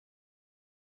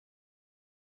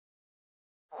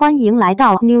欢迎来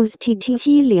到 News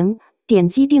TT70，点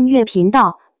击订阅频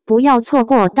道，不要错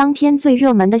过当天最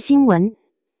热门的新闻。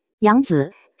杨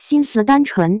紫，心思单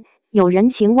纯，有人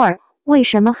情味儿，为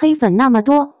什么黑粉那么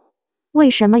多？为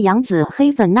什么杨紫黑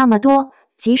粉那么多？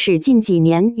即使近几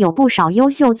年有不少优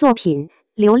秀作品，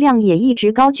流量也一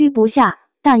直高居不下，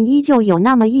但依旧有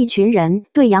那么一群人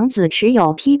对杨紫持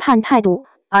有批判态度。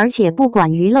而且不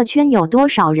管娱乐圈有多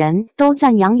少人都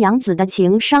赞扬杨紫的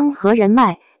情商和人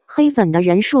脉，黑粉的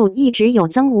人数一直有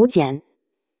增无减。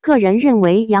个人认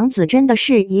为杨紫真的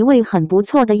是一位很不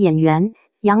错的演员，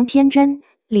杨天真、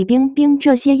李冰冰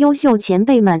这些优秀前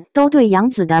辈们都对杨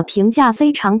紫的评价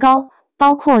非常高，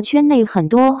包括圈内很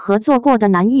多合作过的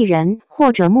男艺人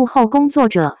或者幕后工作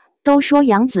者都说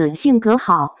杨紫性格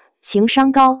好，情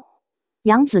商高。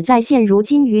杨紫在现如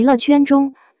今娱乐圈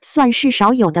中算是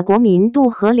少有的国民度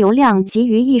和流量集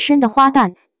于一身的花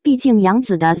旦，毕竟杨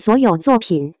紫的所有作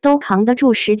品都扛得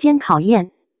住时间考验。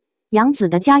杨紫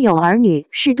的《家有儿女》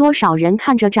是多少人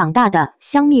看着长大的，《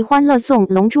香蜜欢乐颂》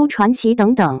《龙珠传奇》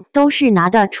等等都是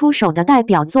拿得出手的代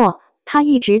表作。她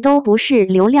一直都不是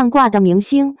流量挂的明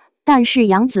星，但是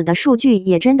杨紫的数据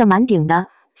也真的蛮顶的，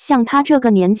像她这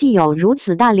个年纪有如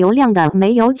此大流量的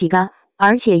没有几个。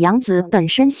而且杨紫本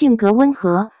身性格温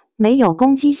和，没有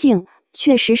攻击性，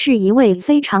确实是一位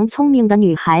非常聪明的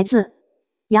女孩子。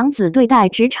杨紫对待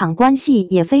职场关系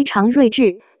也非常睿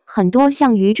智，很多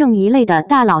像于正一类的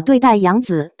大佬对待杨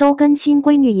紫都跟亲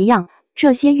闺女一样。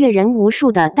这些阅人无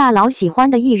数的大佬喜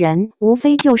欢的艺人，无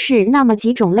非就是那么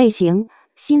几种类型：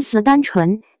心思单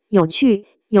纯、有趣、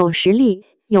有实力、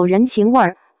有人情味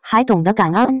儿，还懂得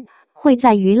感恩，会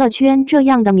在娱乐圈这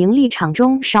样的名利场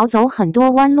中少走很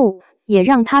多弯路，也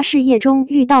让她事业中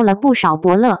遇到了不少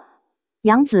伯乐。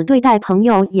杨紫对待朋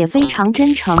友也非常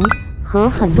真诚，和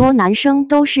很多男生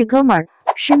都是哥们儿，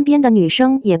身边的女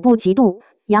生也不嫉妒。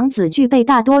杨紫具备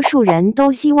大多数人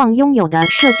都希望拥有的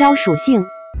社交属性。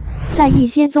在一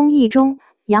些综艺中，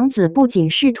杨紫不仅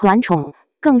是团宠，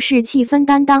更是气氛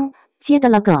担当，接得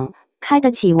了梗，开得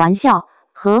起玩笑，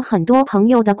和很多朋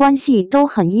友的关系都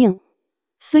很硬。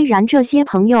虽然这些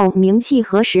朋友名气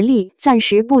和实力暂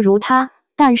时不如她，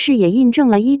但是也印证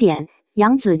了一点：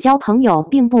杨紫交朋友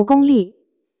并不功利。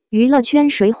娱乐圈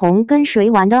谁红跟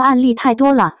谁玩的案例太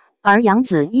多了，而杨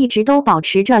紫一直都保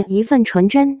持着一份纯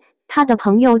真，她的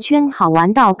朋友圈好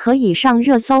玩到可以上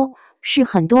热搜，是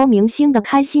很多明星的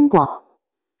开心果。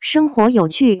生活有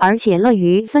趣，而且乐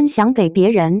于分享给别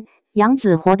人，杨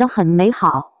紫活得很美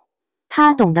好。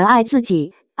她懂得爱自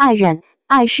己、爱人、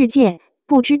爱世界。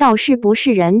不知道是不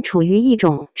是人处于一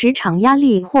种职场压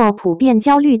力或普遍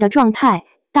焦虑的状态，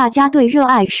大家对热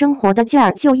爱生活的劲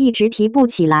儿就一直提不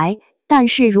起来。但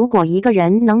是如果一个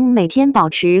人能每天保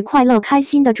持快乐开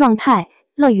心的状态，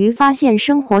乐于发现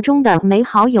生活中的美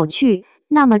好有趣，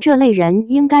那么这类人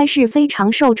应该是非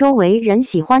常受周围人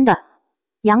喜欢的。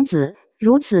杨紫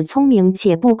如此聪明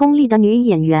且不功利的女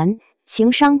演员，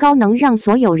情商高，能让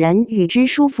所有人与之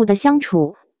舒服的相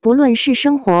处，不论是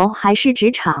生活还是职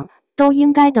场，都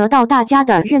应该得到大家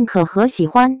的认可和喜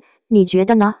欢。你觉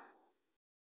得呢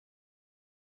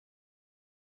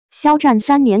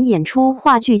？xiaozhan3年演出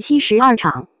话剧72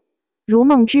场，如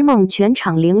梦之梦全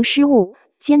场零失误，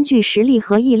兼具实力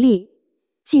和毅力。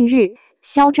近日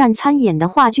，xiaozhan参演的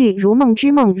话剧《如梦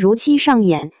之梦》如期上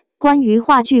演，关于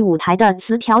话剧舞台的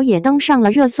词条也登上了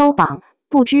热搜榜。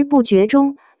不知不觉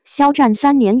中，xiaozhan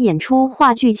 3年演出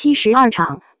话剧72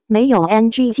场，没有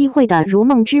ENG 机会的《如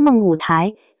梦之梦》舞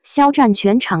台，xiaozhan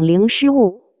全场零失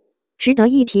误。值得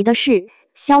一提的是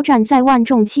，xiaozhan在万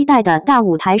众期待的大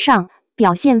舞台上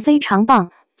表现非常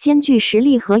棒，兼具实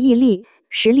力和毅力，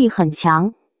实力很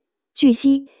强。据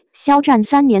悉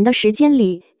，xiaozhan3年的时间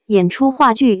里演出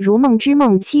话剧《如梦之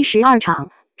梦》72场，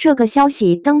这个消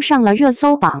息登上了热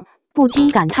搜榜，不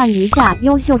禁感叹一下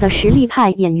优秀的实力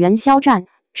派演员xiaozhan，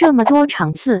这么多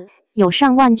场次，有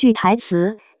上万句台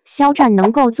词，xiaozhan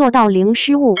能够做到零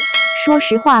失误，说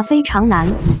实话非常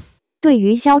难。对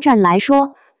于xiaozhan来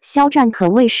说，xiaozhan可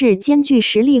谓是兼具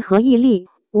实力和毅力。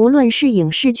无论是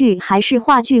影视剧还是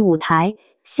话剧舞台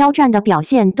，xiaozhan的表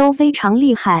现都非常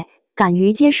厉害，敢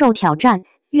于接受挑战，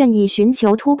愿意寻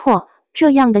求突破，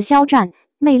这样的xiaozhan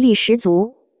魅力十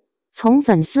足。从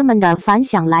粉丝们的反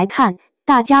响来看，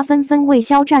大家纷纷为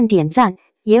xiaozhan点赞，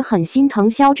也很心疼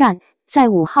xiaozhan。在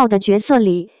5号的角色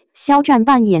里，xiaozhan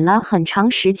扮演了很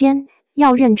长时间，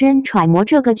要认真揣摩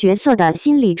这个角色的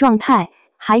心理状态，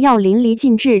还要淋漓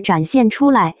尽致展现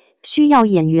出来，需要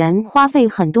演员花费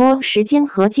很多时间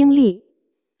和精力。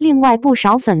另外，不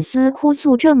少粉丝哭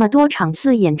诉这么多场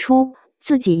次演出，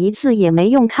自己一次也没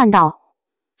用看到。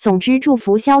总之，祝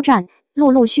福xiaozhan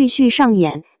陆陆续续上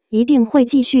演，一定会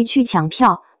继续去抢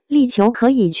票，力求可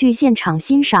以去现场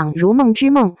欣赏《如梦之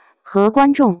梦》，和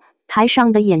观众、台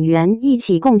上的演员一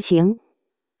起共情。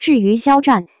至于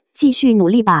xiaozhan，继续努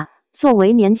力吧。作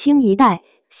为年轻一代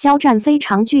，xiaozhan非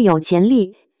常具有潜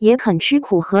力，也肯吃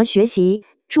苦和学习，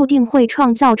注定会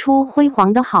创造出辉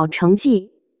煌的好成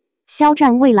绩。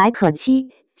xiaozhan未来可期，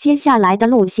接下来的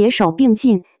路携手并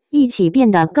进，一起变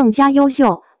得更加优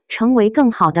秀，成为更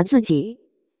好的自己。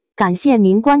感谢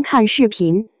您观看视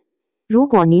频。如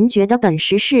果您觉得本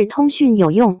时事通讯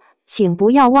有用，请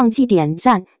不要忘记点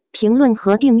赞、评论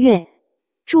和订阅。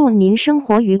祝您生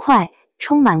活愉快，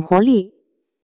充满活力！